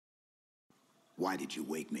Why did you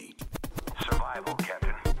wake me? Survival,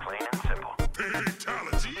 Captain. Plain and simple.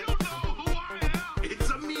 Fatality. You know who I am. It's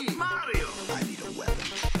a me, Mario. I need a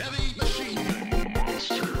weapon. Heavy machine gun.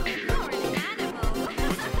 Monster kill. You're an animal. What you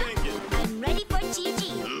thinking? I'm ready for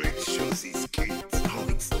GG. Let's show these kids how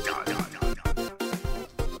it's done.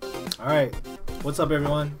 Alright, what's up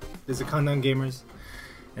everyone? This is Gangnam Gamers,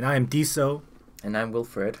 and I am Diso, And I'm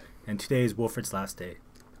Wilfred. and today is Wilfred's last day.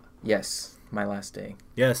 Yes, my last day.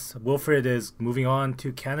 Yes, Wilfred is moving on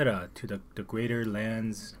to Canada, to the greater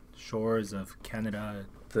lands, shores of Canada,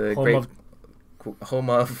 The home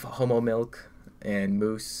of homo milk and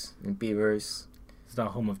moose and beavers. It's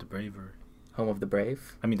not home of the brave, or, Home of the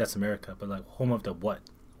brave. I mean that's America, but like home of the what?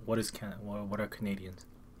 What is Canada? What are Canadians?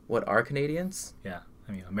 What are Canadians? Yeah,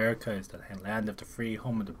 I mean America is the land of the free,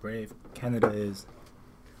 home of the brave. Canada is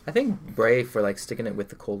I think brave for like sticking it with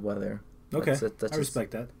the cold weather. okay. That's I just-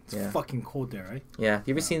 respect that. It's yeah. fucking cold there, right? Yeah.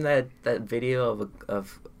 You ever seen that video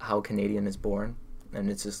of how a Canadian is born? And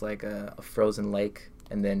it's just like a frozen lake,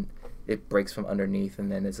 and then it breaks from underneath, and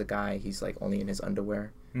then there's a guy. He's like only in his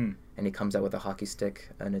underwear, Hmm. and he comes out with a hockey stick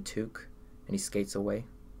and a toque, and he skates away.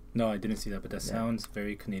 No, I didn't see that, but that Yeah. sounds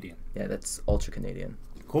very Canadian. Yeah, that's ultra Canadian.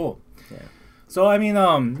 Cool. Yeah. So I mean,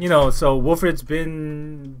 so Wilfred's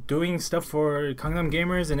been doing stuff for Gangnam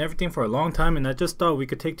Gamers and everything for a long time, and I just thought we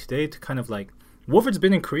could take today to kind of like, Wilfred's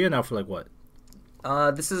been in Korea now for like what?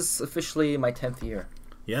 This is officially my 10th year.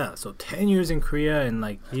 Yeah, so 10 years in Korea, and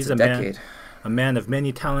like he's It's a decade. a man of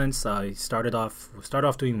many talents. He started off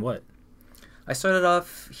doing what? I started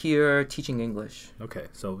off here teaching English. Okay,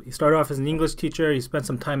 so he started off as an English teacher. He spent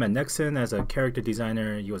some time at Nexon as a character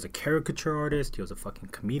designer. He was a caricature artist. He was a fucking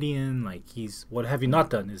comedian. Like what have you not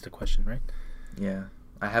done is the question, right? Yeah.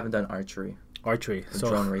 I haven't done archery. Archery, And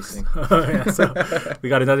drone racing. Yeah, so we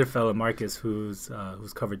got another fellow, Marcus, who's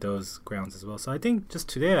covered those grounds as well. So I think just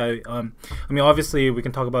today, I mean, obviously we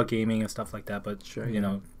can talk about gaming and stuff like that, but Sure, you yeah.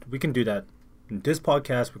 know, we can do that in this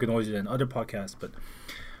podcast. We can always do that in other podcasts, but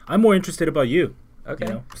I'm more interested about you. Okay.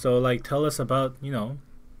 You know? So like, tell us about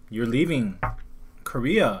you're leaving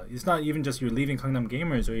Korea. It's not even just you're leaving Gangnam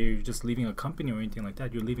Gamers or you're just leaving a company or anything like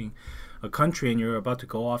that. You're leaving a country and you're about to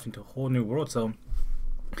go off into a whole new world. So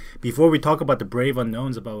before we talk about the brave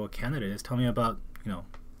unknowns about what Canada is, tell me about,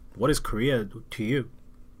 what is Korea to you?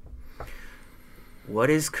 What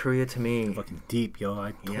is Korea to me? Fucking deep, yo.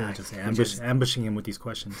 I totally Yeah, just you just- ambushing him with these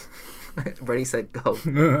questions. Ready, set,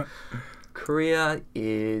 go. Korea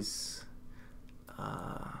is...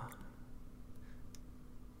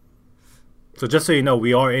 So just so you know,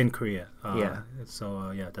 we are in Korea. Yeah.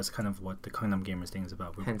 So that's kind of what the Gangnam Gamers thing is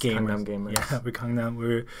about. We're Hence gamers. Gangnam Gamers. Yeah, we're Gangnam.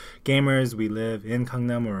 We're gamers. We live in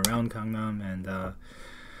Gangnam or around Gangnam, and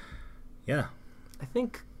yeah. I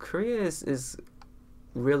think Korea is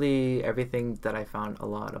really everything that I found a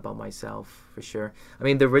lot about myself, for sure. I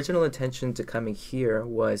mean, the original intention to coming here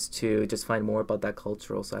was to just find more about that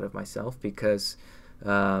cultural side of myself, because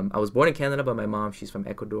I was born in Canada, but my mom, she's from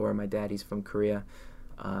Ecuador. My dad, he's from Korea.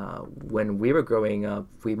 When we were growing up,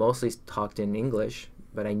 we mostly talked in English,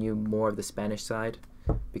 but I knew more of the Spanish side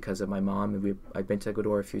because of my mom. I've been to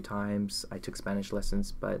Ecuador a few times. I took Spanish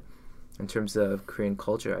lessons, but in terms of Korean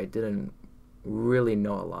culture, I didn't really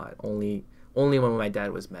know a lot. Only when my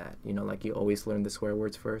dad was mad. Like you always learn the swear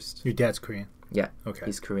words first. Your dad's Korean. Yeah, Okay.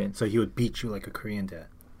 he's Korean. So he would beat you like a Korean dad.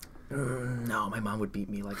 No, my mom would beat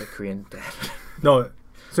me like a Korean dad. No.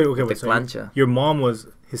 So okay, The wait. So plancha. your mom was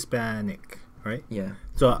Hispanic, right? Yeah,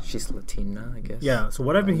 So she's Latina, I guess. yeah. So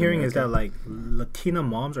what I've been hearing is that American. like Latina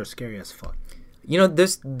moms are scary as fuck.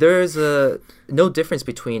 There's no difference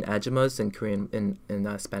between ajumas and Korean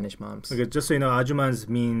and Spanish moms. Okay, just so you know, ajumas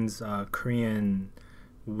means Korean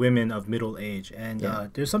women of middle age, and Yeah.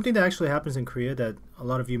 there's something that actually happens in Korea that a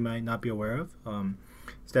lot of you might not be aware of.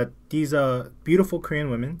 Is that these beautiful Korean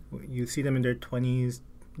women, you see them in their 20s,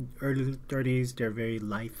 early 30s. They're very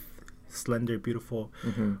lithe, slender, beautiful.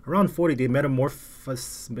 Around 40, they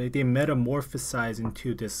metamorphosize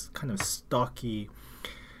into this kind of stocky,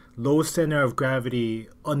 low center of gravity,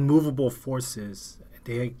 unmovable forces.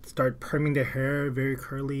 They start perming their hair very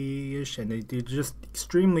curly-ish, and they're just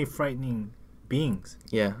extremely frightening beings.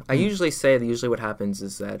 Yeah, I usually say that what happens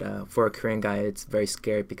is that for a Korean guy, it's very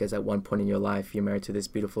scary because at one point in your life, you're married to this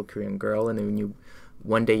beautiful Korean girl, and then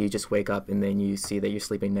one day you just wake up and then you see that you're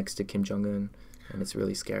sleeping next to Kim Jong-un, and it's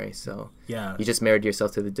really scary. So Yeah. you just married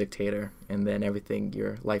yourself to the dictator, and then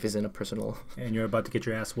your life is in a personal. And you're about to get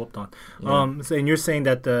your ass whooped on. Yeah. So and you're saying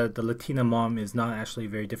that the Latina mom is not actually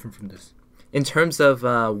very different from this. In terms of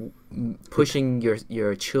pushing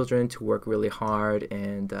your children to work really hard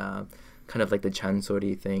and kind of like the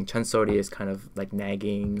chansori thing. Chansori is kind of like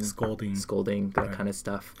nagging, Scolding. that Right. kind of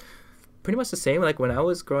stuff. Pretty much the same. Like when I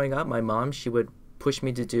was growing up, my mom, she would push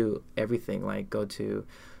me to do everything, like go to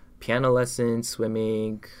piano lessons,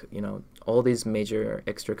 swimming, all these major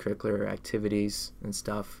extracurricular activities and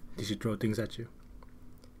stuff. Did she throw things at you?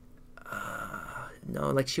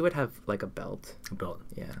 No, like she would have like a belt. A belt.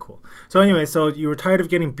 Yeah. Cool. So anyway, so you were tired of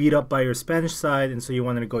getting beat up by your Spanish side, and so you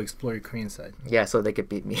wanted to go explore your Korean side. Yeah, so they could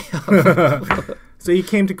beat me. So you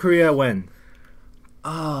came to Korea when?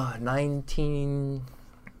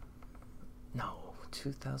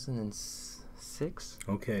 2006.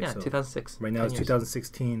 Okay. Yeah, so 2006. Right now 10 it's years.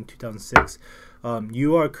 2016, 2006.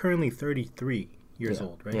 You are currently 33 years Yeah,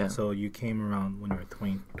 old, right? yeah. So you came around when you were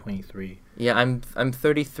 23. Yeah, I'm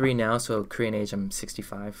 33 now, so Korean age I'm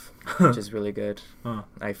 65, which is really good. Huh.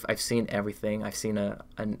 I've seen everything. I've seen I've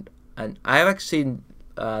actually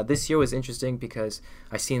this year was interesting because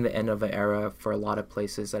I've seen the end of an era for a lot of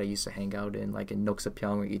places that I used to hang out in, like in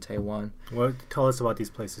Noksapyeong or Itaewon. Well, tell us about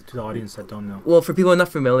these places to the audience that don't know. Well, for people not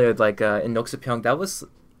familiar, like in Noksapyeong, that was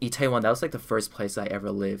Itaewon. That was like the first place I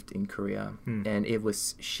ever lived in Korea, and it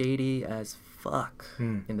was shady as fuck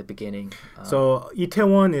in the beginning. So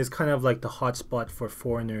Itaewon is kind of like the hotspot for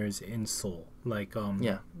foreigners in Seoul. Like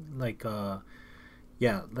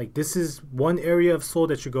like this is one area of Seoul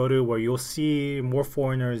that you go to where you'll see more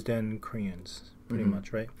foreigners than Koreans, pretty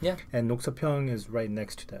much, right? Yeah. And Noksapyeong is right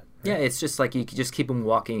next to that. Right? Yeah, it's just like you could just keep on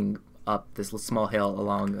walking up this small hill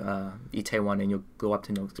along Itaewon, and you'll go up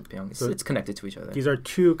to Noksapyeong. It's connected to each other. These are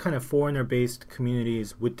two kind of foreigner-based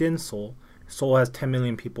communities within Seoul. Seoul has 10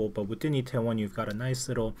 million people, but within Itaewon, you've got a nice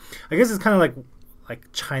little... I guess it's kind of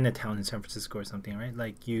like Chinatown in San Francisco or something, right?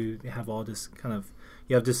 Like you have all this kind of...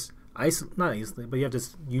 You have this... not isolated, but you have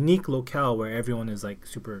this unique locale where everyone is like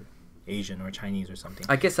super Asian or Chinese or something.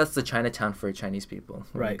 I guess that's the Chinatown for Chinese people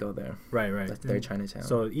when Right. they go there. Right. That's their Chinatown.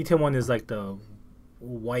 So Itaewon is like the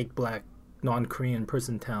white, black, non-Korean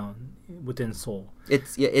person town within Seoul.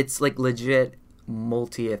 It's like legit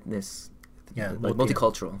multi-ethnic. Yeah, Like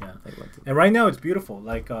multicultural. Yeah. Like, And right now it's beautiful.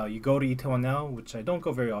 Like you go to Itaewon now, which I don't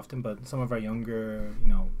go very often, but some of our younger,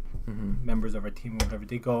 members of our team or whatever,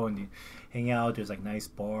 they go and they hang out. There's like nice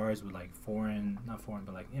bars with like not foreign,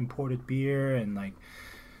 but like imported beer and like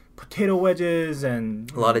potato wedges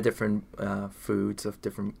and a lot of different foods of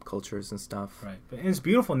different cultures and stuff. Right, and it's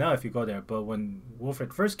beautiful now if you go there. But when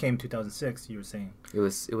Wilfred first came, 2006, you were saying It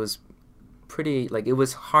was pretty, like, it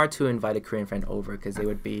was hard to invite a Korean friend over because they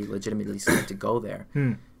would be legitimately scared to go there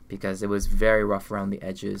because it was very rough around the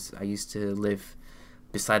edges. I used to live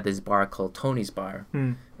beside this bar called Tony's Bar,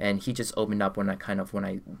 and he just opened up when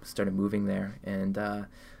I started moving there. And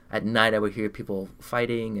at night I would hear people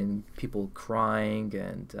fighting and people crying,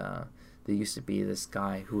 and there used to be this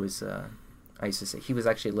guy who was I used to say he was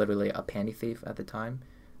actually literally a panty thief at the time.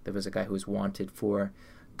 There was a guy who was wanted for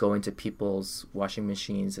going to people's washing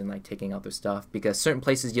machines and like taking out their stuff, because certain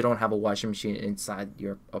places you don't have a washing machine inside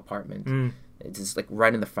your apartment. It's just like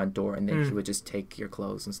right in the front door, and then he would just take your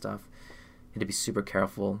clothes and stuff. You had to be super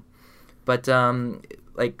careful. But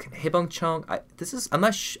like Haebangcheong,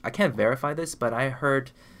 I can't verify this, but I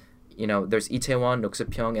heard, there's Itaewon,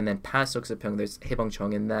 Noksapyeong, and then past Noksapyeong there's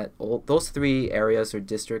Haebangcheong, and that those three areas or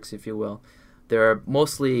districts, if you will, they're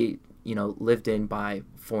mostly lived in by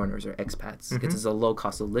foreigners or expats. Because there's a low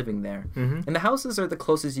cost of living there, and the houses are the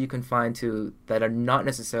closest you can find to that are not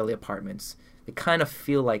necessarily apartments. They kind of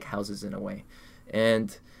feel like houses in a way.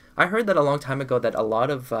 And I heard that a long time ago that a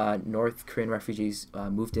lot of North Korean refugees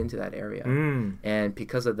moved into that area, and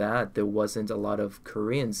because of that, there wasn't a lot of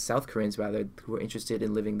South Koreans rather, who were interested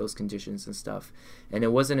in living those conditions and stuff. And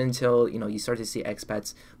it wasn't until you start to see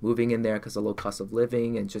expats moving in there because of low cost of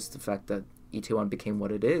living and just the fact that Itaewon became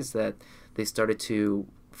what it is, that they started to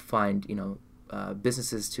find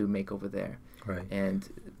businesses to make over there. Right.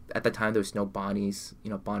 And at the time there was no Bonnie's.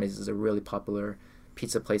 Bonnie's is a really popular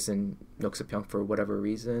pizza place in Noksapyeong for whatever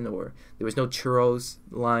reason, or there was no churros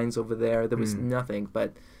lines over there. There was nothing.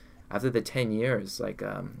 But after the 10 years, like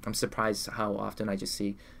I'm surprised how often I just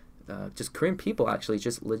see just Korean people actually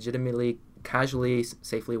just legitimately, casually,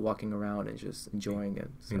 safely walking around and just enjoying it.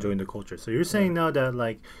 So, enjoying the culture. So you're saying now that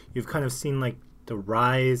like you've kind of seen like the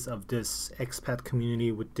rise of this expat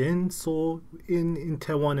community within Seoul, in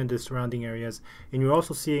Taiwan and the surrounding areas, and you're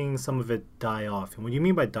also seeing some of it die off. And what you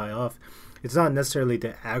mean by die off, it's not necessarily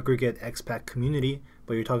the aggregate expat community,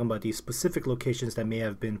 but you're talking about these specific locations that may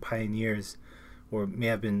have been pioneers or may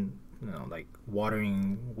have been like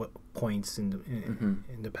watering points in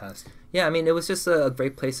the past. Yeah, I mean, it was just a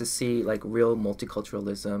great place to see like real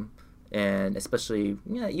multiculturalism, and especially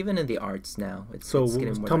even in the arts now. It's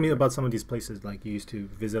getting more tell me diverse. about some of these places like you used to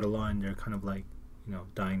visit a lot, and they're kind of like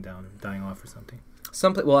dying off or something.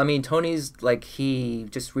 Well, I mean, Tony's like he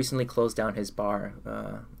just recently closed down his bar.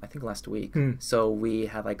 I think last week. So we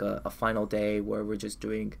had like a final day where we're just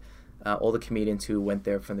doing all the comedians who went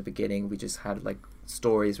there from the beginning. We just had like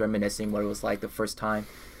stories reminiscing what it was like the first time,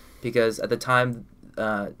 because at the time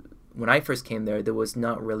when I first came there was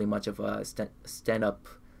not really much of a stand-up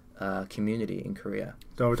community in Korea.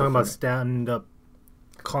 So we're talking about stand-up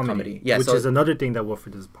comedy. Yeah, which so, is another thing that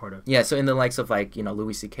Wilfred is part of. Yeah, so in the likes of like, you know,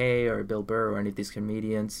 Louis C.K. or Bill Burr or any of these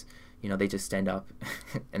comedians, you know, they just stand up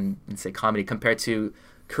and say comedy, compared to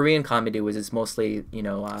Korean comedy, which is mostly, you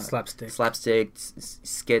know, slapstick,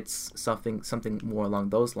 skits, something more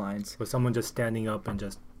along those lines. With someone just standing up and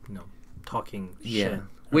just, you know, talking shit. Right?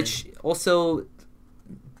 Which also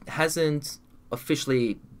hasn't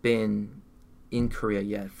officially been in Korea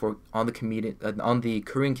yet on the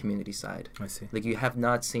Korean community side. I see. Like, you have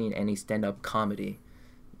not seen any stand-up comedy,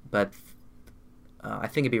 but I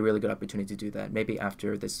think it'd be a really good opportunity to do that. Maybe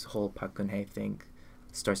after this whole Park Geun-hye thing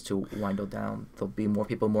starts to wind down, there'll be more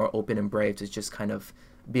people more open and brave to just kind of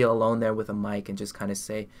be alone there with a mic and just kind of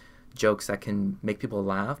say jokes that can make people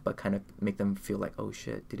laugh, but kind of make them feel like, oh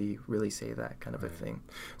shit, did he really say that, kind of a thing.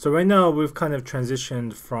 So right now we've kind of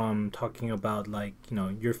transitioned from talking about, like, you know,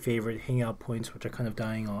 your favorite hangout points, which are kind of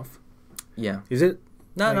dying off. Yeah. Is it?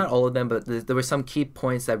 Not all of them, but there were some key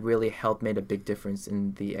points that really made a big difference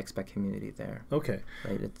in the expat community there. Okay.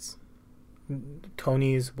 Right. It's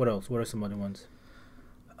Tony's. What else? What are some other ones?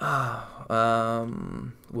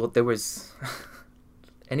 Well, there was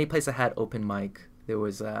any place that had open mic. There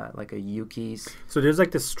was like a Yuki's. So there's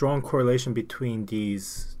like this strong correlation between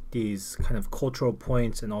these kind of cultural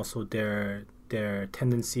points and also their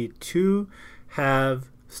tendency to have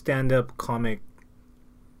stand-up comic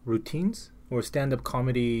routines or stand-up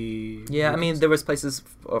comedy. Yeah, routines. I mean, there was places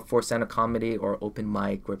for stand-up comedy or open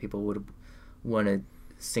mic where people would want to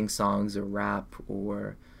sing songs or rap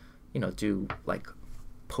or, you know, do like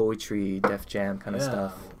poetry, Def Jam kind of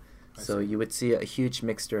stuff. So you would see a huge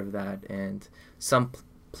mixture of that, and some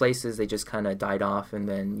places they just kind of died off, and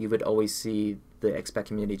then you would always see the expat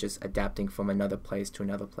community just adapting from another place to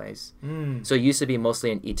another place. So it used to be mostly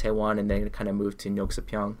in Itaewon, and then it kind of moved to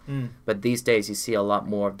Nyoksupyeong. But these days you see a lot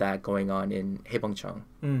more of that going on in Haebangchong.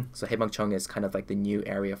 So Haebangchong is kind of like the new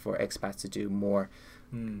area for expats to do more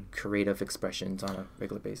creative expressions on a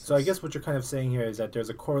regular basis. So I guess what you're kind of saying here is that there's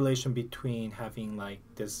a correlation between having like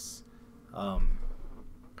this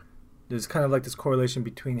there's kind of like this correlation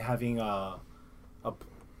between having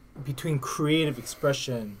between creative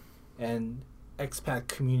expression and expat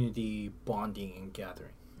community bonding and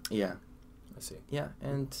gathering. Yeah. I see. Yeah,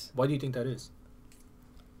 and why do you think that is?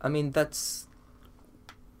 I mean, that's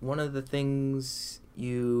one of the things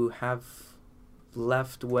you have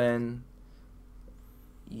left when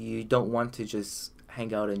you don't want to just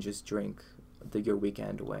hang out and just drink your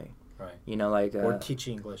weekend away. Right. You know, like or teach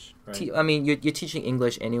English. Right. I mean, you're teaching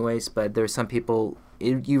English anyways, but there's some people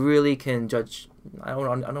you really can judge. I don't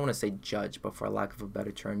want to say judge, but for lack of a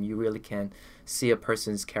better term, you really can see a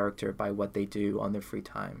person's character by what they do on their free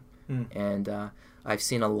time. And I've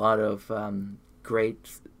seen a lot of great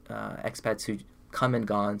expats who come and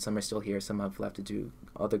gone. Some are still here. Some have left to do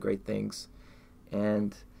other great things.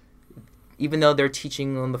 And even though they're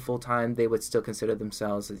teaching on the full time, they would still consider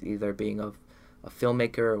themselves as either being a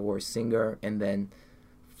filmmaker or a singer. And then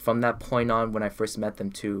from that point on, when I first met them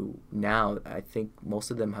to now, I think most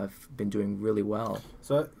of them have been doing really well.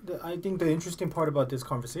 So I think the interesting part about this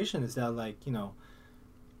conversation is that, like, you know,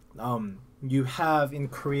 you have in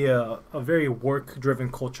Korea a very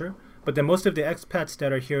work-driven culture, but then most of the expats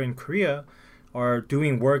that are here in Korea are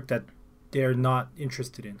doing work that they're not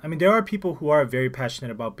interested in. I mean, there are people who are very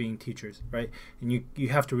passionate about being teachers, right? And you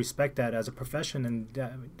have to respect that as a profession, and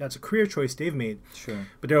that's a career choice they've made. Sure.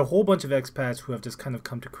 But there are a whole bunch of expats who have just kind of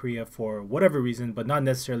come to Korea for whatever reason, but not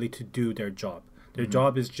necessarily to do their job. Their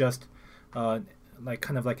job is just like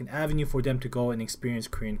kind of like an avenue for them to go and experience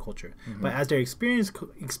Korean culture. But as they're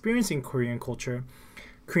experiencing Korean culture,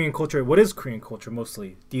 what is Korean culture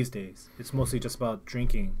mostly these days? It's mostly just about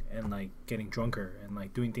drinking and like getting drunker and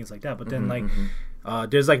like doing things like that. But then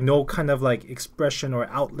there's like no kind of like expression or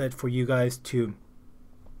outlet for you guys to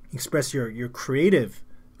express your creative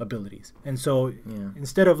abilities. And so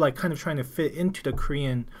instead of like kind of trying to fit into the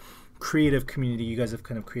Korean creative community, you guys have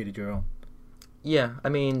kind of created your own. Yeah, I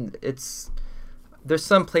mean, there's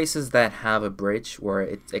some places that have a bridge where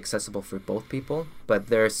it's accessible for both people, but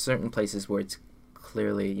there are certain places where it's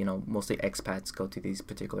clearly, you know, mostly expats go to these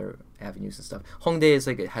particular avenues and stuff. Hongdae is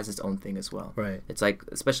like, it has its own thing as well. Right. It's like,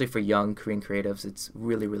 especially for young Korean creatives, it's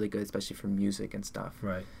really, really good, especially for music and stuff.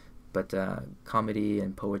 Right. But comedy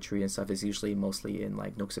and poetry and stuff is usually mostly in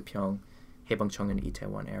like Nyoksupyeong, Haebangchong and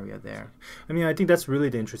Itaewon area there. I mean, I think that's really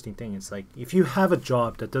the interesting thing. It's like if you have a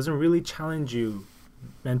job that doesn't really challenge you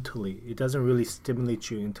mentally, it doesn't really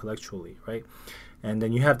stimulate you intellectually, right? And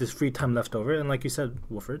then you have this free time left over, and like you said,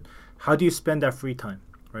 Wilfred, how do you spend that free time,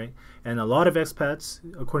 right? And a lot of expats,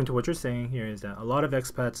 according to what you're saying here, is that a lot of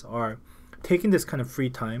expats are taking this kind of free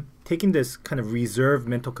time, taking this kind of reserved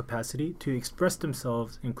mental capacity to express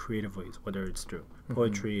themselves in creative ways, whether it's through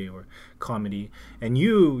poetry or comedy. And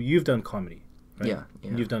you've done comedy, right? Yeah.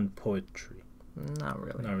 And you've done poetry. Not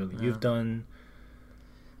really. Not really. No. You've done...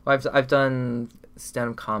 Well, I've done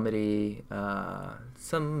stand-up comedy,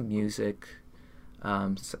 some music,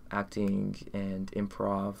 acting, and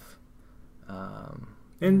improv.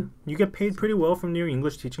 And you get paid pretty well from your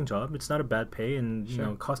English teaching job. It's not a bad pay, and you Sure.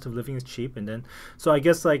 know, cost of living is cheap. And then, so I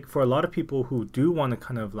guess like for a lot of people who do want to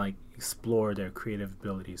kind of like explore their creative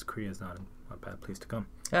abilities, Korea is not a bad place to come.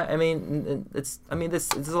 Yeah, I mean, there's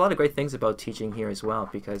a lot of great things about teaching here as well,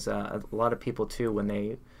 because a lot of people too, when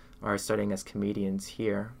they are starting as comedians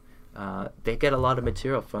here, they get a lot of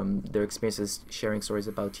material from their experiences sharing stories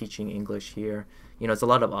about teaching English here. You know, it's a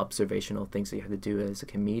lot of observational things that you have to do as a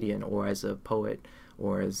comedian or as a poet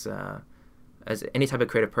or as any type of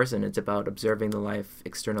creative person. It's about observing the life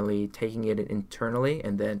externally, taking it internally,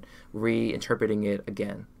 and then reinterpreting it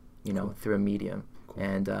again, you know, through a medium. Cool.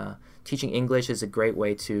 And teaching English is a great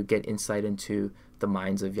way to get insight into the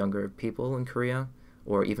minds of younger people in Korea,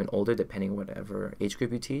 or even older, depending on whatever age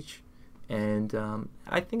group you teach. And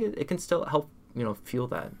I think it can still help, you know, fuel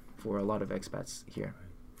that for a lot of expats here.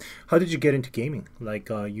 How did you get into gaming? Like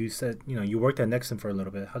you said, you know, you worked at Nexon for a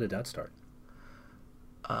little bit. How did that start?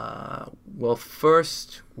 Well,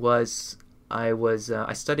 first was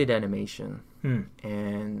I studied animation,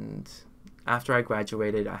 and after I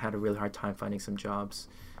graduated, I had a really hard time finding some jobs,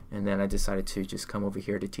 and then I decided to just come over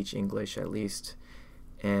here to teach English at least.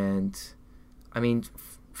 And I mean,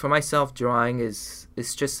 for myself, drawing is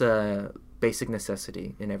just a basic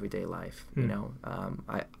necessity in everyday life. You know,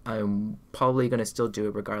 I'm probably gonna still do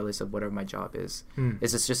it regardless of whatever my job is.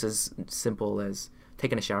 It's just as simple as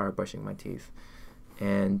taking a shower, brushing my teeth.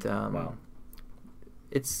 And Wow.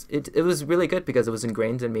 it was really good because it was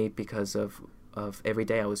ingrained in me because of every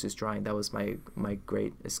day I was just drawing. That was my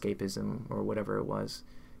great escapism or whatever it was.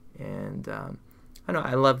 And I know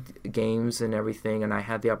I loved games and everything, and I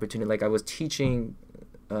had the opportunity. Like I was teaching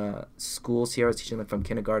schools here. I was teaching like from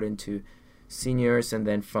kindergarten to seniors, and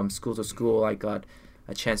then from school to school, I got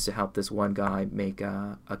a chance to help this one guy make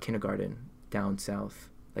a kindergarten down south,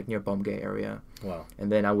 like near Bomgay area. Wow.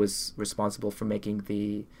 And then I was responsible for making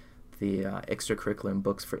the extracurricular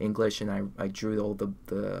books for English, and I drew all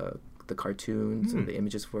the cartoons and the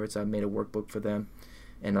images for it. So I made a workbook for them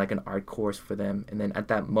and like an art course for them. And then at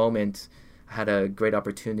that moment, I had a great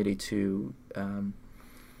opportunity to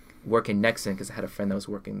work in Nexon because I had a friend that was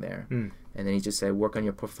working there. And then he just said, work on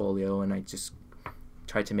your portfolio, and I just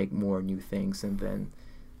tried to make more new things. And then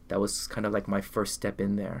that was kind of like my first step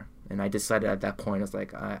in there. And I decided at that point, I was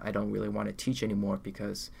like, I don't really want to teach anymore,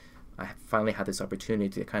 because I finally had this opportunity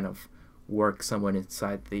to kind of work someone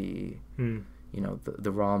inside the, you know,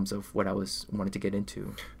 the realms of what I wanted to get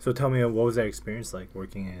into. So tell me, what was that experience like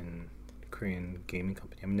working in a Korean gaming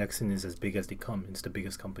company? I mean, Nexon is as big as they come. It's the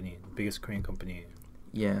biggest company, biggest Korean company.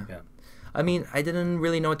 Yeah. Yeah. I mean, I didn't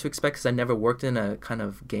really know what to expect because I never worked in a kind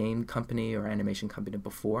of game company or animation company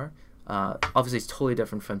before. Obviously, it's totally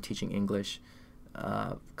different from teaching English.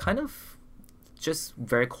 Kind of just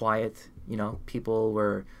very quiet, you know, people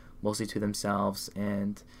were mostly to themselves,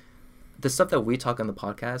 and the stuff that we talk on the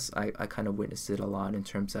podcast, I kind of witnessed it a lot in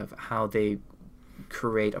terms of how they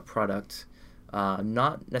create a product,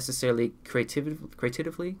 not necessarily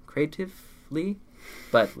creatively,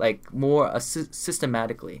 but like more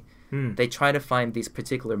systematically. They try to find these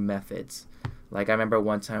particular methods. Like I remember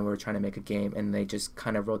one time we were trying to make a game, and they just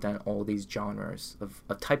kind of wrote down all these genres of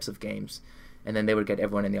types of games, and then they would get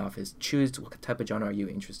everyone in the office, choose what type of genre are you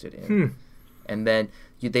interested in. And then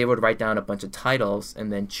they would write down a bunch of titles, and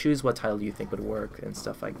then choose what title you think would work and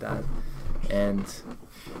stuff like that. And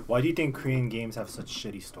why do you think Korean games have such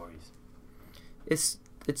shitty stories? It's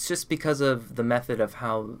just because of the method of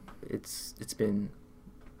how it's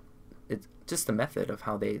just the method of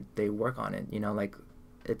how they work on it. You know, like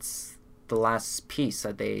it's the last piece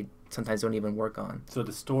that they sometimes don't even work on. So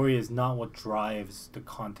the story is not what drives the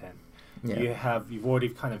content. Yeah. You've already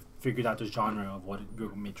kind of figured out the genre of what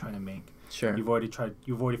you're trying to make. Sure. You've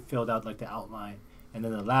already filled out like the outline, and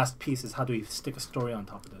then the last piece is how do we stick a story on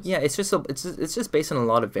top of this? Yeah, it's just based on a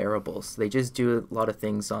lot of variables. They just do a lot of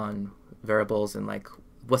things on variables and like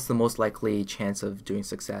what's the most likely chance of doing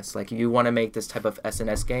success. Like you want to make this type of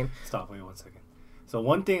SNS game. Stop. Wait 1 second. So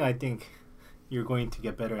one thing I think you're going to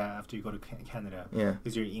get better at after you go to Canada. Yeah.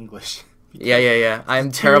 Is your English. Yeah.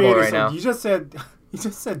 I'm terrible right now. You just said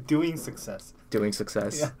doing success. Doing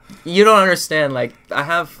success. Yeah. You don't understand. Like, I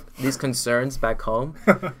have these concerns back home.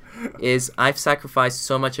 Is I've sacrificed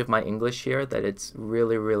so much of my English here that it's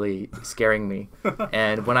really, really scaring me.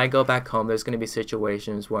 And when I go back home, there's going to be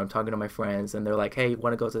situations where I'm talking to my friends and they're like, hey, you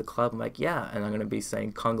want to go to the club? I'm like, yeah. And I'm going to be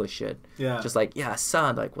saying Konglish shit. Yeah. Just like, yeah,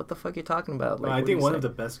 son. Like, what the fuck are you talking about? Like, Well, I what are think you one of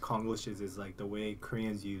saying? the best Konglishes is like the way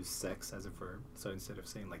Koreans use sex as a verb. So instead of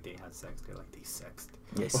saying like they had sex, they're like they sexed.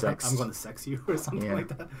 Yeah, Or, sexed. I'm gonna sex you or something Yeah. like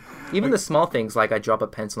that. Even the small things, like I drop a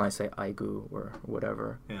pencil and I say aigu or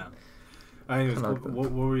whatever. Yeah. Anyways, Kinda like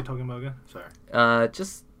what were we talking about again? Sorry.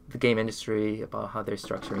 Just the game industry, about how they're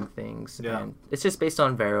structuring things. Yeah. And it's just based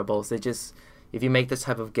on variables. They just, if you make this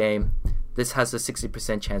type of game, this has a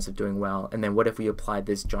 60% chance of doing well. And then what if we apply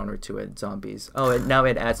this genre to it, zombies? Oh, now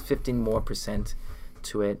it adds 15% more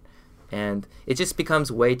to it. And it just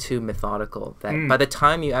becomes way too methodical. That by the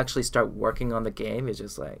time you actually start working on the game, it's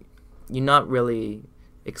just like, you're not really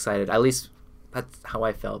excited. At least that's how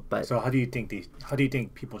I felt. But So how do you think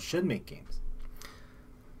people should make games?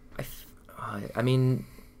 I mean,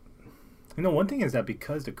 You know, one thing is that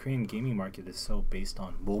because the Korean gaming market is so based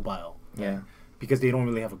on mobile, yeah. because they don't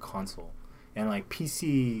really have a console, and like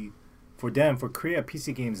PC, for them, for Korea,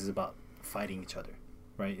 PC games is about fighting each other,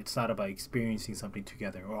 right? It's not about experiencing something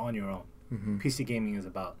together or on your own. Mm-hmm. PC gaming is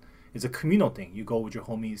it's a communal thing. You go with your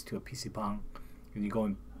homies to a PC bang, and you go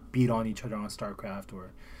and beat on each other on StarCraft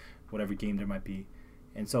or whatever game there might be.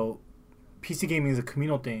 And so PC gaming is a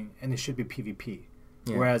communal thing, and it should be PvP.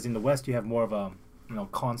 Yeah. Whereas in the West, you have more of a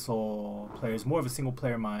console players, more of a single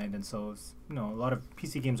player mind, and so it's, a lot of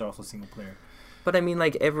PC games are also single player. But I mean,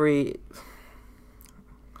 like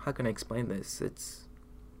how can I explain this? It's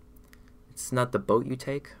not the boat you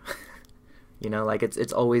take. Like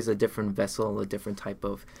it's always a different vessel, a different type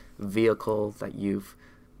of vehicle that you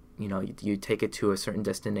take it to a certain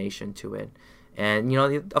destination to it. And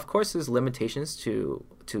of course there's limitations to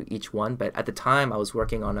each one, but at the time I was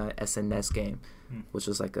working on a SNS game, which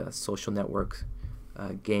was like a social network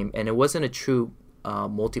game, and it wasn't a true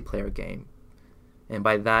multiplayer game. And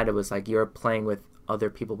by that it was like you're playing with other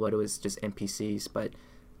people, but it was just NPCs. But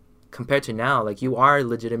compared to now, like you are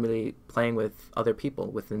legitimately playing with other people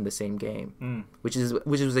within the same game, which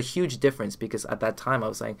was a huge difference, because at that time I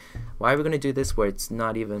was like, why are we going to do this where it's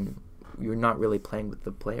not even, you're not really playing with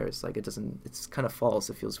the players? Like it's kind of false.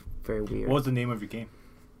 It feels very weird. What was the name of your game?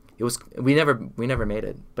 It was, we never made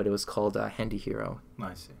it, but it was called Handy Hero.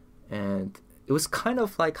 I see. And it was kind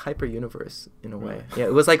of like Hyper Universe in a way. Really? Yeah,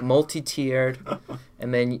 it was like multi-tiered,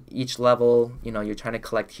 and then each level, you're trying to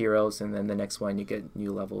collect heroes, and then the next one you get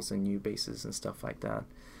new levels and new bases and stuff like that.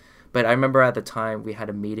 But I remember at the time we had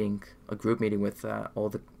a group meeting with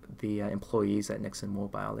all the employees at Nixon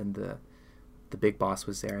Mobile, and the big boss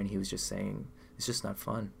was there, and he was just saying, it's just not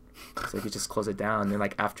fun. It's like you just close it down, and then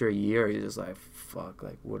like after a year, you're just like, fuck,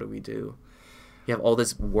 like what do we do? You have all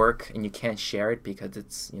this work and you can't share it because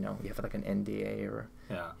it's, you have like an NDA or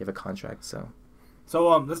you have a contract. So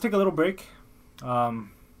let's take a little break. We'll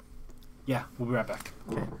be right back.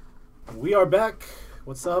 Okay. We are back.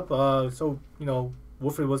 What's up?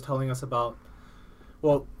 Wilfred was telling us about,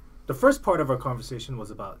 the first part of our conversation was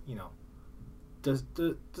about,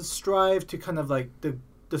 the strive to kind of like the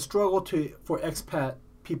struggle for expat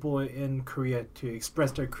people in Korea to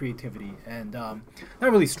express their creativity, and not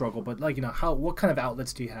really struggle, but like what kind of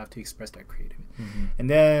outlets do you have to express that creativity? Mm-hmm. And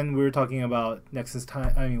then we were talking about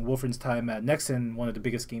Wilfred's time at Nexon, one of the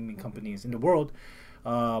biggest gaming companies in the world,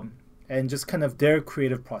 and just kind of their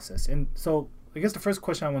creative process. And so I guess the first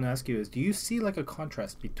question I want to ask you is, do you see like a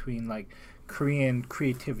contrast between like Korean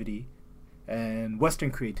creativity and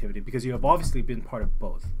Western creativity? Because you have obviously been part of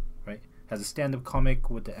both, right? As a stand-up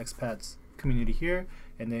comic with the expats community here,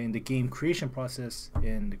 and then the game creation process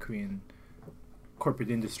in the Korean corporate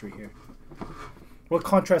industry here. What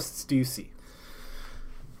contrasts do you see?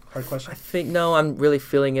 Hard question. I think, no, I'm really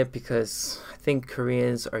feeling it, because I think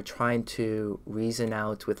Koreans are trying to reason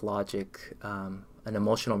out with logic an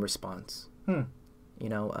emotional response.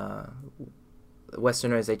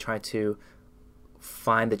 Westerners, they try to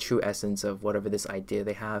find the true essence of whatever this idea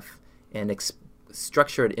they have and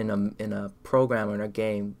structure it in a program or in a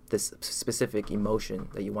game, this specific emotion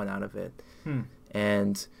that you want out of it.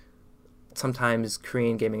 And sometimes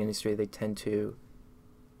Korean gaming industry, they tend to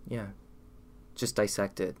just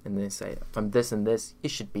dissect it, and they say from this and this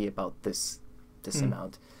it should be about this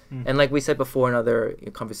amount. And like we said before in other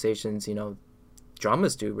conversations,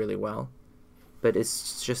 dramas do really well, but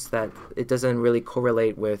it's just that it doesn't really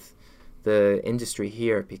correlate with the industry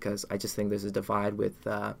here, because I just think there's a divide with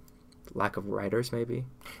lack of writers, maybe.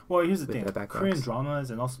 Well, here's the with thing: the backgrounds. Korean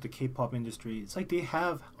dramas and also the K-pop industry. It's like they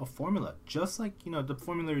have a formula, just like the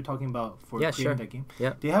formula you're talking about for Yeah, creating sure. that game.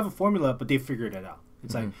 Yeah. They have a formula, but they figured it out.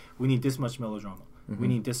 It's like we need this much melodrama. We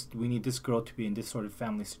need this girl to be in this sort of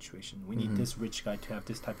family situation. We need this rich guy to have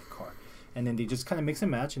this type of car, and then they just kind of mix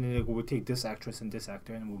and match, and then they go, we'll take this actress and this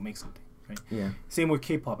actor, and we'll make something. Right? Yeah. Same with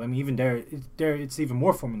K-pop. I mean, even there, it's even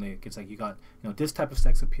more formulaic. It's like you got this type of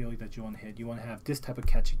sex appeal that you want to hit. You want to have this type of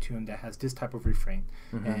catchy tune that has this type of refrain,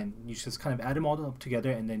 and you just kind of add them all up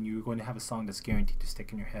together, and then you're going to have a song that's guaranteed to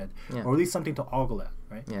stick in your head, or at least something to ogle at,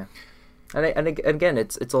 right? Yeah. And again,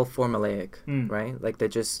 it's all formulaic, right? Like they're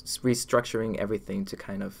just restructuring everything to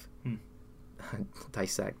kind of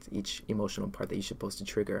dissect each emotional part that you're supposed to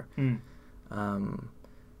trigger.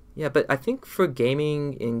 Yeah, but I think for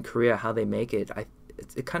gaming in Korea, how they make it,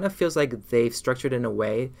 it kind of feels like they've structured it in a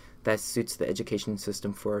way that suits the education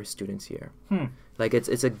system for students here. Like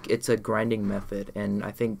it's a grinding method, and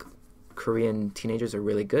I think Korean teenagers are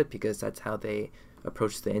really good because that's how they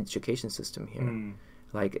approach the education system here.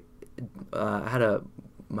 Like I had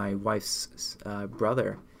my wife's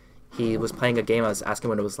brother. He was playing a game. I was asking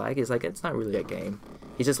what it was like. He's like, it's not really a game.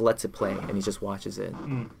 He just lets it play and he just watches it.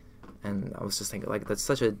 And I was just thinking, like, that's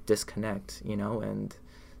such a disconnect, and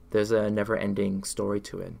there's a never-ending story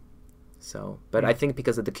to it. So, but I think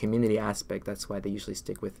because of the community aspect, that's why they usually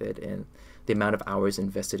stick with it, and the amount of hours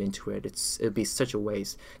invested into it. It'd be such a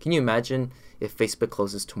waste. Can you imagine if Facebook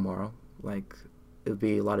closes tomorrow? Like, it would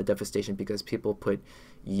be a lot of devastation because people put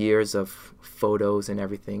years of photos and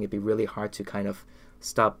everything. It'd be really hard to kind of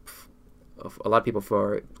stop a lot of people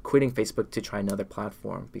for quitting Facebook to try another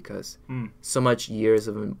platform because so much years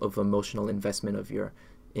of emotional investment of your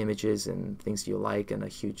images and things you like and a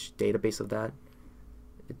huge database of that.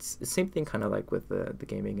 It's the same thing kind of like with the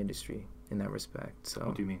gaming industry in that respect. So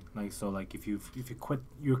What do you mean? Like, so like if you quit,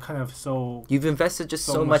 you're kind of so... You've invested just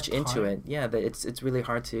so much into time. it. Yeah, that it's really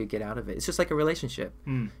hard to get out of it. It's just like a relationship.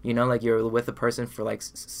 Like you're with a person for like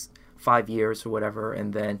 5 years or whatever,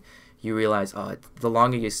 and then you realize, the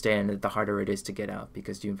longer you stay in it, the harder it is to get out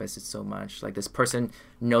because you invested so much. Like this person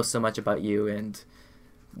knows so much about you, and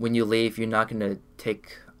when you leave, you're not going to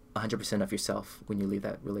take 100% of yourself when you leave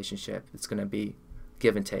that relationship. It's going to be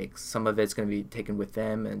give and take. Some of it's going to be taken with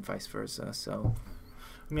them and vice versa. So,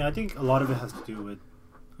 I mean, I think a lot of it has to do with,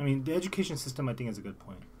 the education system, I think, is a good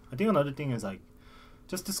point. I think another thing is like,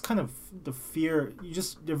 just this kind of the fear,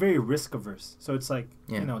 they're very risk averse. So it's like,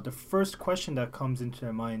 the first question that comes into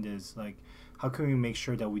their mind is like, how can we make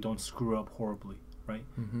sure that we don't screw up horribly, right?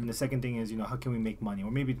 And the second thing is, how can we make money?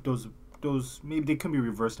 Or maybe those maybe they can be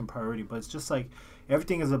reversed in priority, but it's just like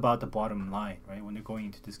everything is about the bottom line, right? When they're going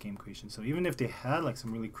into this game creation. So even if they had like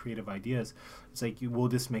some really creative ideas, it's like, will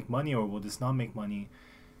this make money or will this not make money?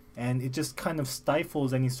 And it just kind of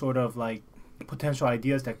stifles any sort of like potential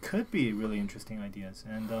ideas that could be really interesting ideas.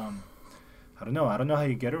 And I don't know how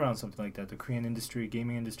you get around something like that. The Korean industry,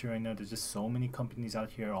 gaming industry right now, there's just so many companies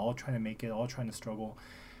out here all trying to make it, all trying to struggle,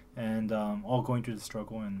 and all going through the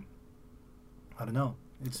struggle. And I don't know,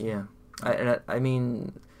 I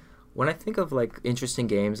mean, when I think of like interesting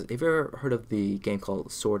games, have you ever heard of the game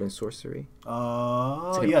called Sword and Sorcery?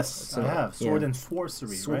 Yes, I have. Sword and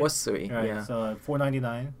Sorcery, Sorcery, right? yeah. So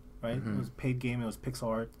 $4.99, right? It was a paid game. It was pixel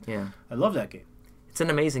art. Yeah. I love that game. It's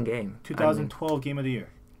an amazing game. 2012 Game of the Year.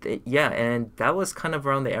 And that was kind of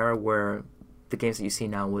around the era where the games that you see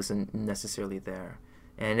now wasn't necessarily there.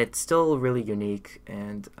 And it's still really unique.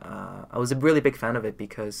 And I was a really big fan of it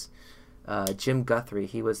because Jim Guthrie,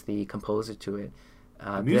 he was the composer to it.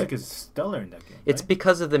 The music is stellar in that game. It's right?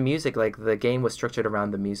 because of the music. Like the game was structured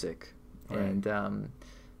around the music. Right. And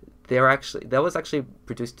that was actually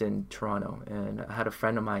produced in Toronto. And I had a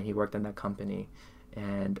friend of mine, he worked in that company.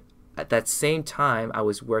 And at that same time, I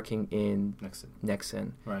was working in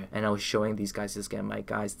Nexon. Right. And I was showing these guys this game. I'm like,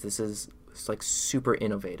 guys, this is like super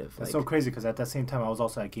innovative. It's so crazy because at that same time, I was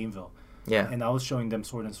also at Gameville. Yeah. And I was showing them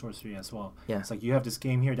Sword and Sorcery as well. Yeah. It's like you have this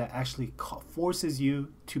game here that actually forces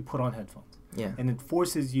you to put on headphones. Yeah. And it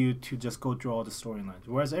forces you to just go through all the storylines.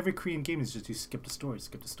 Whereas every Korean game is just you skip the story,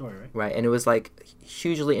 right? Right. And it was like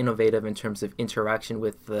hugely innovative in terms of interaction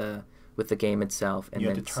with the game itself. And you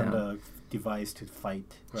then had to turn the device to fight,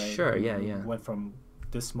 right? Sure, you yeah. went from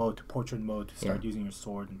this mode to portrait mode to start using your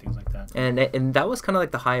sword and things like that. And that was kind of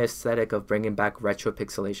like the high aesthetic of bringing back retro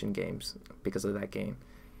pixelation games because of that game.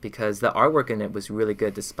 Because the artwork in it was really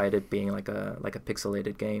good despite it being like a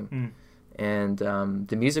pixelated game. And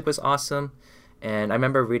the music was awesome. And I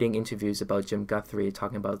remember reading interviews about Jim Guthrie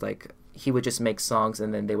talking about like he would just make songs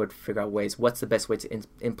and then they would figure out ways, what's the best way to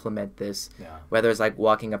implement this, whether it's like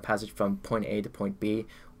walking a passage from point A to point B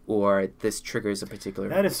or this triggers a particular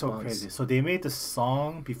That is so response. crazy. So they made the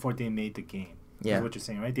song before they made the game. Yeah. Is what you're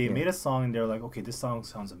saying, right? They made a song and they're like, okay, this song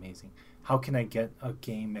sounds amazing. How can I get a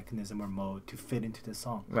game mechanism or mode to fit into this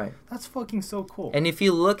song? Right. That's fucking so cool. And if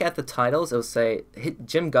you look at the titles, it'll say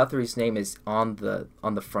Jim Guthrie's name is on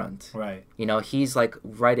the front. Right. You know, he's like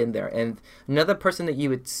right in there. And another person that you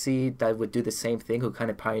would see that would do the same thing, who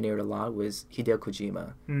kind of pioneered a lot, was Hideo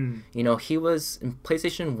Kojima. You know, he was in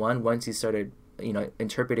PlayStation 1 once he started, you know,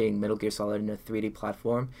 interpreting Metal Gear Solid in a 3D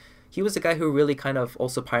platform. He was the guy who really kind of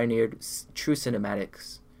also pioneered true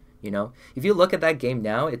cinematics. You know, if you look at that game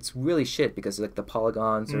now, it's really shit because like the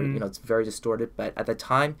polygons are, you know, it's very distorted. But at the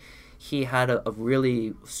time, he had a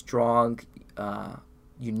really strong,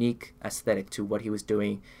 unique aesthetic to what he was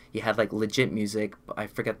doing. He had like legit music. I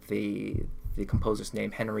forget the composer's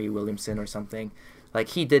name, Henry Williamson or something. Like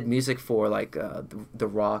he did music for like the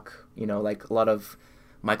Rock, you know, like a lot of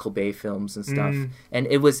Michael Bay films and stuff. And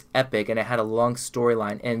it was epic and it had a long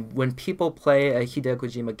storyline. And when people play a Hideo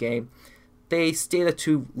Kojima game, they stay there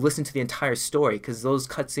to listen to the entire story because those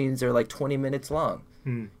cutscenes are like 20 minutes long,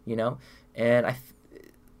 you know? And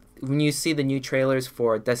when you see the new trailers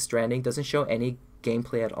for Death Stranding, doesn't show any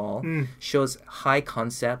gameplay at all. Shows high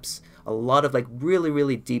concepts, a lot of like really,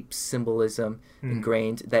 really deep symbolism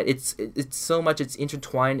ingrained that it's so much, it's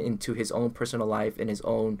intertwined into his own personal life and his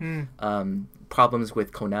own problems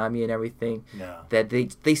with Konami and everything. Yeah. That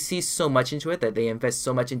they see so much into it, that they invest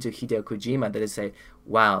so much into Hideo Kojima that they say,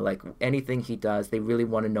 wow, like anything he does, they really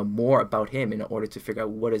want to know more about him in order to figure out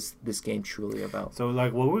what is this game truly about. So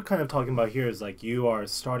like what we're kind of talking about here is like you are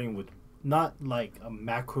starting with not like a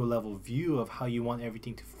macro level view of how you want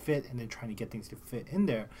everything to fit and then trying to get things to fit in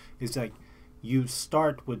there. It's like you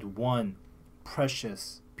start with one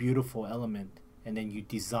precious, beautiful element and then you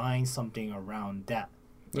design something around that.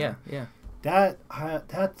 Yeah, yeah. That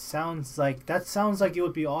sounds like it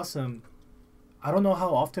would be awesome. I don't know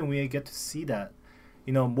how often we get to see that.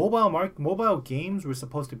 You know, mobile games were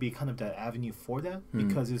supposed to be kind of that avenue for that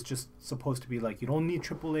because it's just supposed to be like you don't need a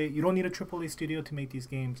AAA studio to make these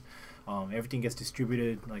games. Everything gets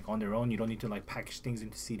distributed like on their own. You don't need to like package things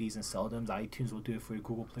into CDs and sell them. The iTunes will do it for you.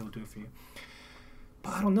 Google Play will do it for you.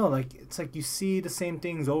 But I don't know, like it's like you see the same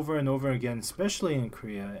things over and over again, especially in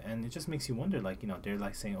Korea, and it just makes you wonder, like, you know, they're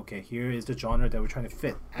like saying, okay, here is the genre that we're trying to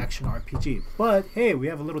fit, action RPG. But hey, we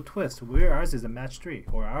have a little twist. Ours is a match 3,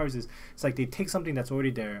 or ours is it's like they take something that's already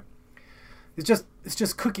there. It's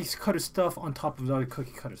just cookie cutter stuff on top of other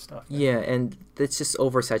cookie cutter stuff. Right? Yeah, and it's just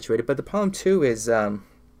oversaturated. But the problem too is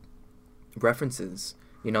references.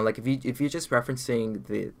 You know, like if you're just referencing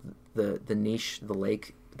the niche, the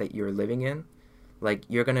lake that you're living in, like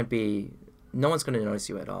no one's gonna notice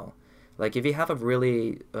you at all. Like if you have a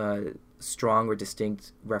really strong or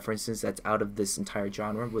distinct references that's out of this entire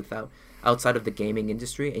genre outside of the gaming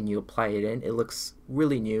industry, and you apply it in, it looks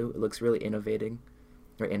really new. It looks really innovative,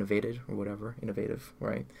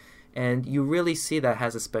 right? And you really see that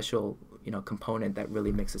has a special, you know, component that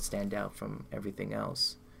really makes it stand out from everything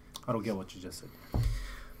else. I don't get what you just said.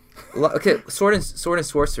 Okay, sword and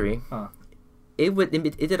sorcery. Huh. It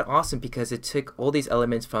did awesome because it took all these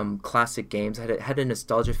elements from classic games. It had a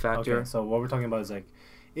nostalgia factor. Okay, so what we're talking about is like,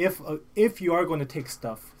 if you are going to take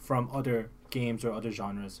stuff from other games or other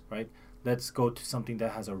genres, right? Let's go to something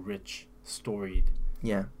that has a rich, storied,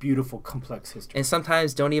 beautiful, complex history. And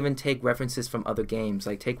sometimes don't even take references from other games.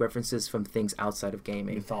 Like take references from things outside of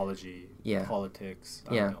gaming. Mythology, politics.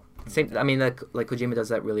 I don't know. Same. I mean, like Kojima does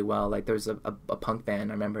that really well. Like there's a punk band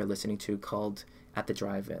I remember listening to called At the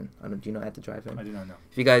Drive-In. Do you know At the Drive-In? I do not know.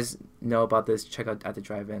 If you guys know about this, check out At the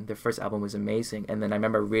Drive-In. Their first album was amazing. And then I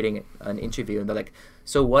remember reading an interview, and they're like,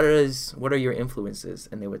 "So what are your influences?"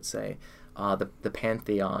 And they would say, "The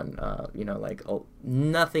Pantheon." You know, like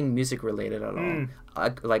nothing music related at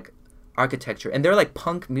all. Like architecture, and they're like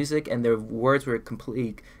punk music, and their words were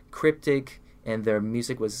completely cryptic, and their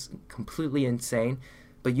music was completely insane.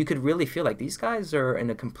 But you could really feel like these guys are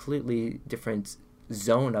in a completely different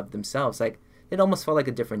zone of themselves. Like it almost felt like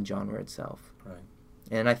a different genre itself. Right.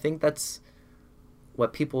 And I think that's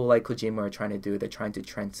what people like Kojima are trying to do. They're trying to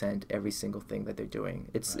transcend every single thing that they're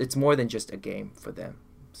doing. It's more than just a game for them.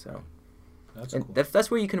 So that's and cool.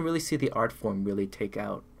 that's where you can really see the art form really take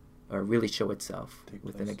out or really show itself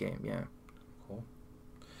within a game. Yeah. Cool.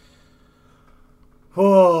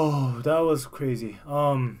 Whoa, that was crazy.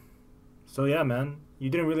 So yeah, man, you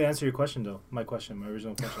didn't really answer your question though. My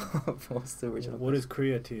original question. What's the original? What is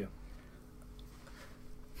Korea to you?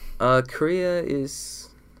 Korea is.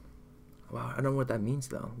 Wow, I don't know what that means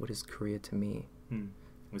though. What is Korea to me?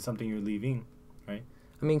 It's something you're leaving, right?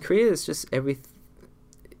 I mean, Korea is just how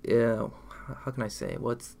can I say?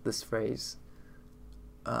 What's this phrase?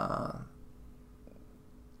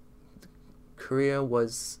 Korea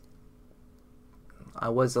was. I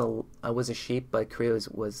was a sheep, but Korea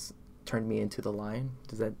was turned me into the lion.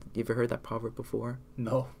 You ever heard that proverb before?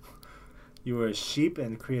 No. You were a sheep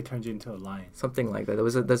and Korea turned you into a lion. Something like that.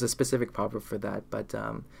 There's a specific proverb for that, but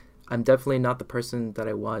I'm definitely not the person that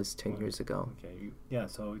I was 10 years ago. Okay.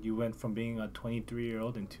 So you went from being a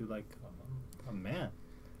 23-year-old into like a man.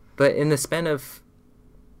 But in the span of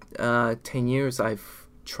 10 years, I've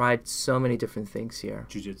tried so many different things here.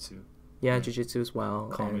 Jiu-jitsu. Yeah, jiu-jitsu as well.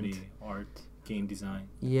 Comedy, art, game design.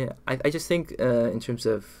 Yeah, I just think in terms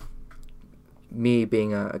of me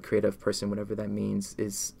being a creative person, whatever that means,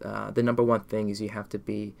 is the number one thing is you have to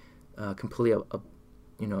be completely,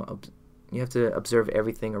 you have to observe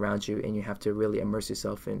everything around you, and you have to really immerse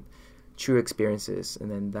yourself in true experiences, and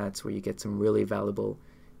then that's where you get some really valuable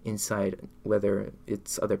insight, whether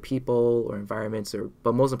it's other people or environments,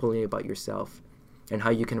 but most importantly about yourself, and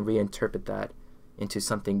how you can reinterpret that into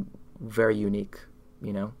something very unique,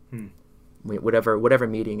 whatever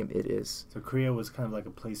medium it is. So Korea was kind of like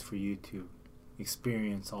a place for you to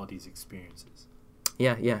experience all these experiences.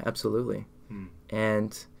 Yeah, absolutely.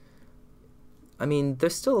 And I mean,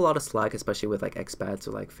 there's still a lot of slack, especially with like expats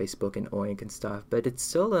or like Facebook and Oink and stuff, but it's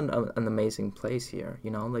still an amazing place here.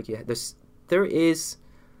 Like there is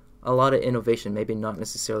a lot of innovation, maybe not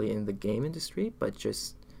necessarily in the game industry, but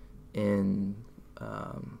just in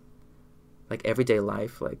like everyday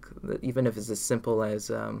life, like even if it's as simple as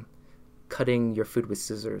cutting your food with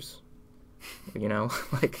scissors.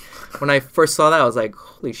 Like when I first saw that, I was like,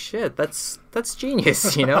 holy shit, that's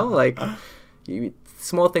genius. Like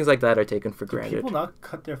small things like that are taken for granted. Do people not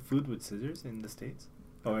cut their food with scissors in the States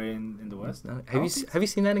or in the West? No. Have you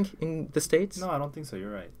seen that in the States? No, I don't think so.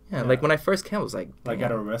 You're right. Yeah, like when I first came, I was like, like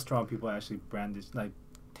at a restaurant, people actually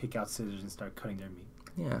take out scissors and start cutting their meat.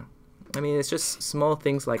 Yeah, I mean, it's just small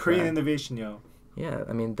things like Korean that. innovation, yo. Yeah,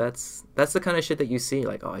 I mean that's the kind of shit that you see.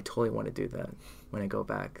 Like, oh, I totally want to do that when I go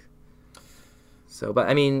back. So, but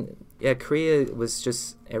I mean, yeah, Korea was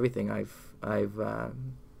just everything. I've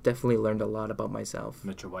definitely learned a lot about myself.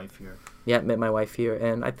 Met your wife here. Yeah, met my wife here,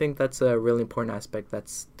 and I think that's a really important aspect.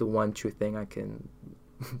 That's the one true thing I can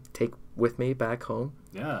take with me back home.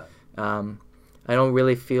 Yeah. I don't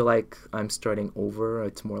really feel like I'm starting over.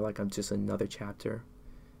 It's more like I'm just another chapter.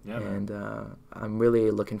 Yeah. And I'm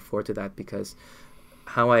really looking forward to that, because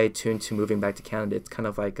how I tuned to moving back to Canada, it's kind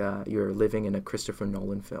of like you're living in a Christopher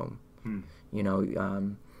Nolan film.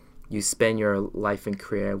 You spend your life in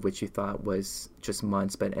Korea, which you thought was just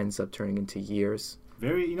months, but ends up turning into years.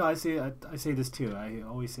 Very, I say this too. I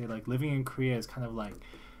always say like living in Korea is kind of like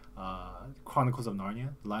Chronicles of Narnia,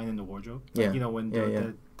 Lion in the Wardrobe. Like, Yeah. When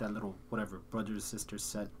that little whatever brothers sisters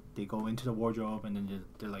set, they go into the wardrobe and then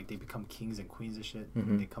they're like they become kings and queens and shit.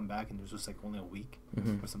 And they come back and there's just like only a week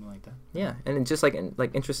or something like that. Yeah, and it's just like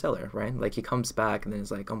Interstellar, right? Like he comes back and then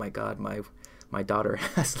it's like, oh my god, my daughter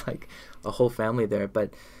has like a whole family there.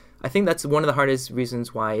 But I think that's one of the hardest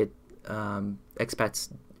reasons why expats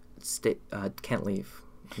can't leave.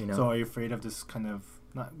 So are you afraid of this kind of,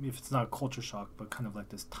 not if it's not a culture shock, but kind of like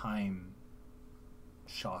this time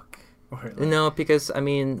shock? No, because I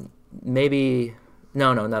mean, maybe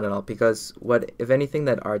no, not at all. Because if anything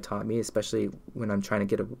that art taught me, especially when I'm trying to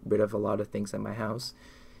get rid of a lot of things at my house,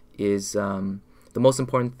 is the most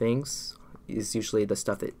important things is usually the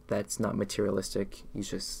stuff that's not materialistic. You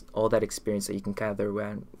just all that experience that you can gather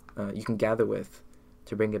around, you can gather with,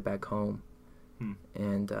 to bring it back home,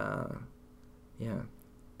 and yeah,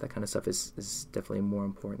 that kind of stuff is definitely more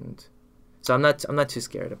important. So I'm not too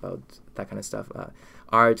scared about that kind of stuff.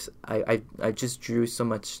 Art, I just drew so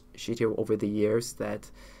much shit here over the years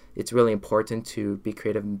that it's really important to be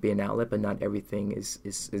creative and be an outlet, but not everything is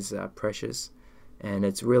precious, and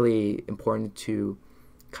it's really important to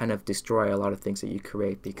kind of destroy a lot of things that you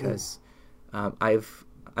create, because I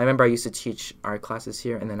remember I used to teach art classes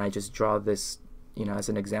here, and then I just draw this, as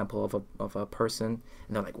an example of a person,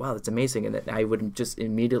 and they're like, wow, that's amazing, and then I would just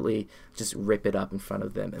immediately just rip it up in front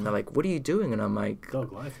of them, and they're like, what are you doing? And I'm like,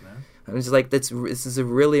 Dog life, man. I'm just like, this is a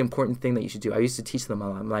really important thing that you should do. I used to teach them a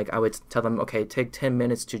lot. I'm like, I would tell them, okay, take 10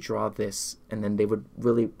 minutes to draw this, and then they would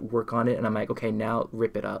really work on it, and I'm like, okay, now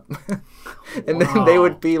rip it up. And then they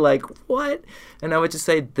would be like, what? And I would just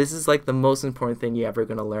say, this is like the most important thing you're ever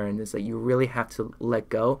going to learn, is that you really have to let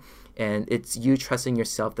go, and it's you trusting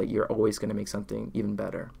yourself that you're always going to make something even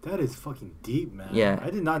better. That is fucking deep, man. Yeah. I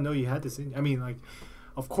did not know you had this in. I mean, like,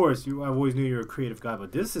 of course, I always knew you were a creative guy,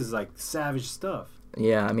 but this is like savage stuff.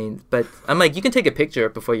 Yeah, I mean, but I'm like, you can take a picture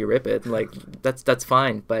before you rip it. Like, that's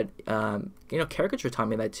fine. But caricature taught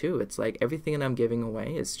me that too. It's like everything that I'm giving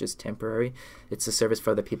away is just temporary. It's a service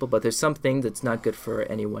for other people, but there's something that's not good for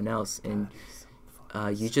anyone else, and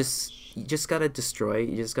you just gotta destroy it.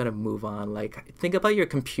 You just gotta move on. Like, think about your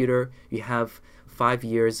computer. You have 5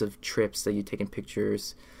 years of trips that you take in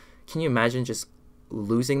pictures. Can you imagine just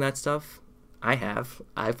losing that stuff?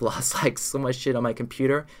 I've lost like so much shit on my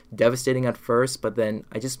computer. Devastating at first, but then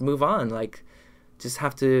I just move on. Like, just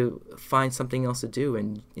have to find something else to do,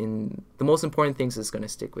 and the most important things is going to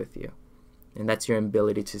stick with you, and that's your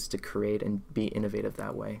ability to create and be innovative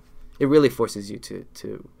that way. It really forces you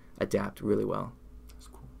to adapt really well. That's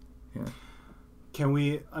cool. Yeah. Can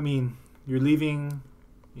we? I mean, you're leaving.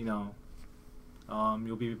 You'll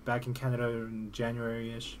be back in Canada in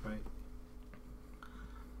January-ish, right?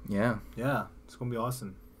 Yeah. Yeah, it's gonna be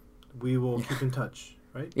awesome. We will keep in touch,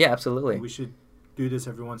 right? Yeah, absolutely. We should do this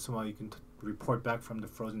every once in a while. You can report back from the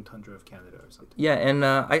frozen tundra of Canada or something. Yeah, and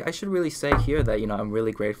I should really say here that I'm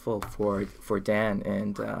really grateful for Dan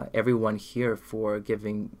and everyone here for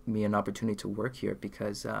giving me an opportunity to work here,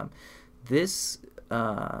 because this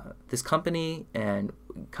company and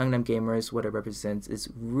Gangnam Gamers, what it represents, is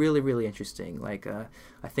really, really interesting. Like,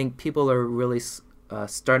 I think people are really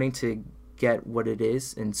starting to get what it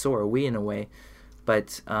is, and so are we in a way.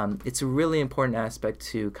 But it's a really important aspect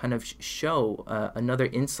to kind of show another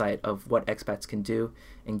insight of what expats can do,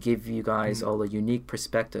 and give you guys all a unique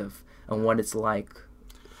perspective on what it's like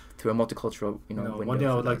through a multicultural, window. One thing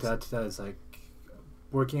I would like to add to that is, like,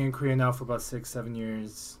 working in Korea now for about 6-7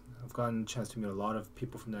 years, I've gotten a chance to meet a lot of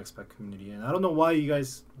people from the expat community, and I don't know why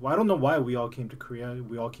we all came to Korea.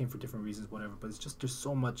 We all came for different reasons, whatever, but it's just there's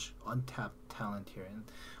so much untapped talent here, and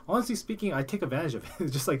honestly speaking, I take advantage of it.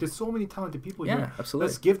 It's just like there's so many talented people here. Yeah, absolutely.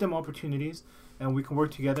 Let's give them opportunities, and we can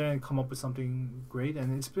work together and come up with something great.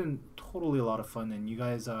 And it's been totally a lot of fun. And you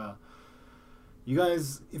guys,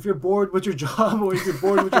 if you're bored with your job or if you're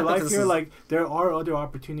bored with your life here, like, there are other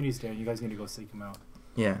opportunities there. You guys need to go seek them out.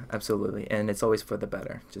 Yeah, absolutely. And it's always for the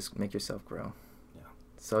better. Just make yourself grow.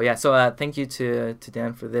 Yeah. So thank you to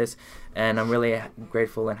Dan for this, and I'm really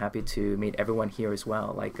grateful and happy to meet everyone here as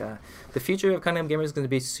well. Like, the future of Gangnam Gamers is going to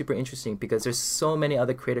be super interesting, because there's so many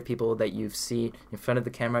other creative people that you see in front of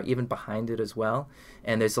the camera, even behind it as well,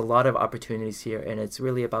 and there's a lot of opportunities here, and it's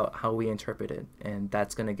really about how we interpret it, and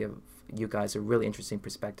that's going to give you guys a really interesting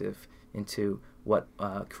perspective into what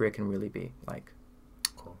Korea can really be like.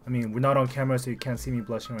 I mean, we're not on camera, so you can't see me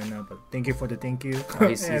blushing right now, but thank you for the thank you.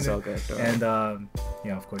 It's all good. And,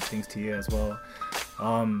 of course, thanks to you as well.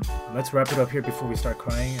 Let's wrap it up here before we start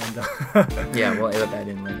crying. And yeah, we'll edit that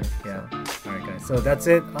in later. Yeah. All right, guys. So that's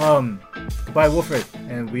it. Goodbye, Wilfred.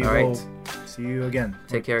 And we will see you again.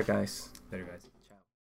 Take care, guys. Later, guys.